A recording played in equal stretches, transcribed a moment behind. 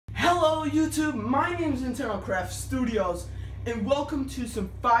Hello YouTube, my name is Internal Craft Studios, and welcome to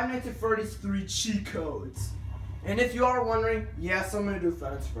some Five Nights at Freddy's 3 cheat codes. And if you are wondering, yes, I'm going to do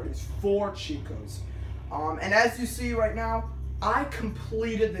Five Nights at Freddy's 4 cheat codes. And as you see right now, I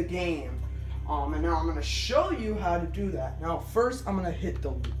completed the game. And now I'm going to show you how to do that. Now first, I'm going to hit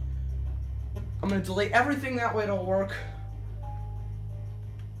delete. I'm going to delete everything, that way it'll work.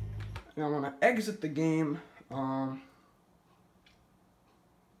 Now I'm going to exit the game.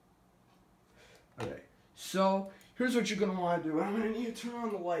 Okay, so here's what you're going to want to do. I'm going to need to turn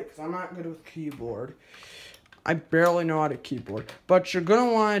on the light because I'm not good with keyboard. I barely know how to keyboard. But you're going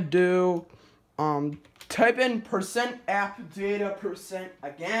to want to do, type in %appdata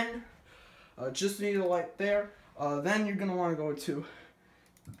 %again. Just need a light there. Then you're going to want to go to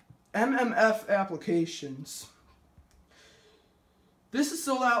MMF applications. This is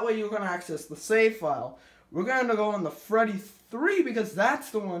so that way you can access the save file. We're going to go on the Freddy 3 because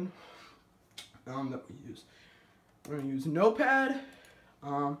that's the one that we use. We're going to use Notepad. We're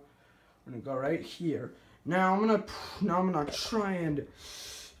going to go right here. Now I'm gonna try and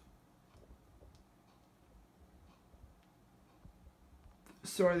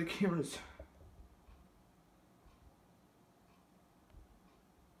sorry, the camera's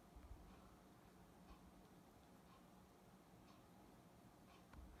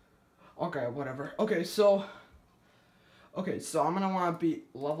okay, whatever. Okay, so I'm gonna want to be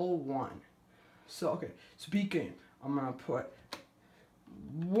level 1. So so beat game. I'm gonna put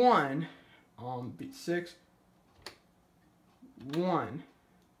 1 beat 6 1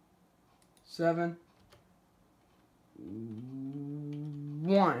 7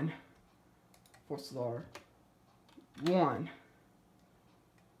 1 what's the R 1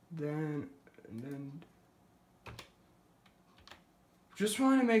 then just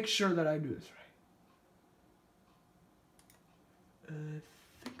want to make sure that I do this right. I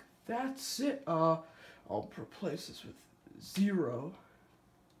think that's it. I'll replace this with 0.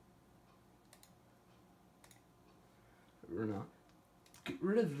 We're gonna get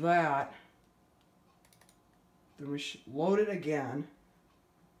rid of that. Then we should load it again.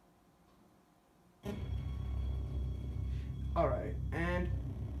 Alright, and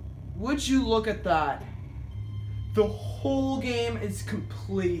would you look at that? The whole game is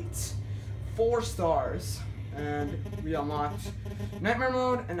complete. 4 stars. And we unlocked Nightmare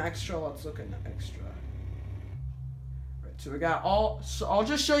Mode and Extra. Let's look at Extra. Right, so we got all. So I'll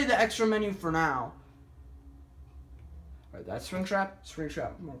just show you the extra menu for now. Alright, that's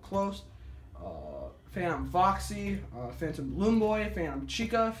Springtrap more close. Phantom Foxy, Phantom Balloon Boy, Phantom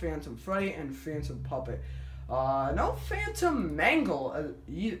Chica, Phantom Freddy, and Phantom Puppet. No Phantom Mangle.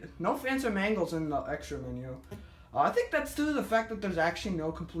 No Phantom Mangles in the extra menu. I think that's due to the fact that there's actually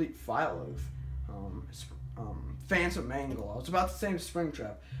no complete file of Phantom Mangle. I was about to say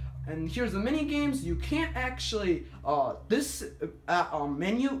Springtrap. And here's the mini games. You can't actually. This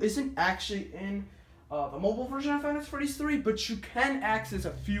menu isn't actually in the mobile version of Five Nights at Freddy's 3, but you can access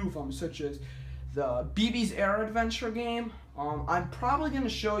a few of them, such as the BB's Air Adventure game. I'm probably going to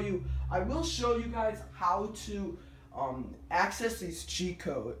show you, I will show you guys how to access these cheat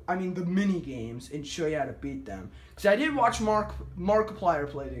codes, the mini games, and show you how to beat them. Because I did watch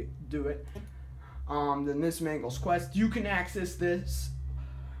Markiplier do it. Then this Mangle's Quest, you can access this.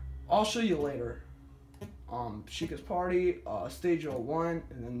 I'll show you later. Chica's Party, Stage 01,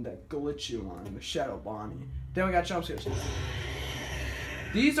 and then the glitchy one, the Shadow Bonnie. Then we got jump scares.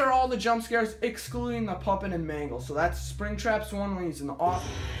 These are all the jump scares, excluding the Puppet and Mangle. So that's Springtrap's one when he's in the off.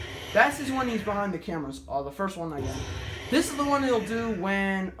 That's his one he's behind the cameras. The first one I get. This is the one he'll do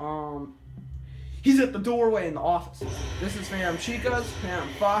when he's at the doorway in the office. This is Phantom Chica's, Phantom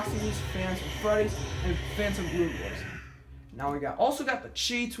Foxy's, Phantom Freddy's, and Phantom Blue Boys. Now we also got the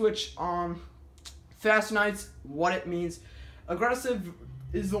cheats, which Fast Nights, what it means. Aggressive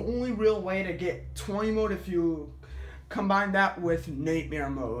is the only real way to get 20 mode if you combine that with Nightmare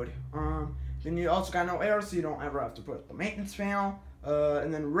Mode. Then you also got no air, so you don't ever have to put the maintenance panel.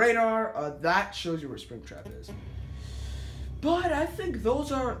 And then radar, that shows you where Springtrap is. But I think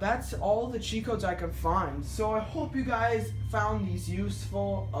that's all the cheat codes I can find. So I hope you guys found these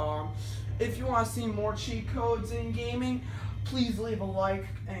useful. If you want to see more cheat codes in gaming, please leave a like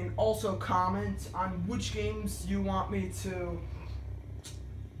and also comment on which games you want me to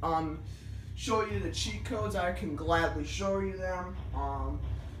show you the cheat codes. I can gladly show you them.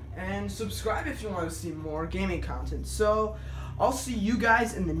 And subscribe if you want to see more gaming content. So I'll see you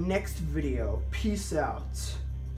guys in the next video. Peace out.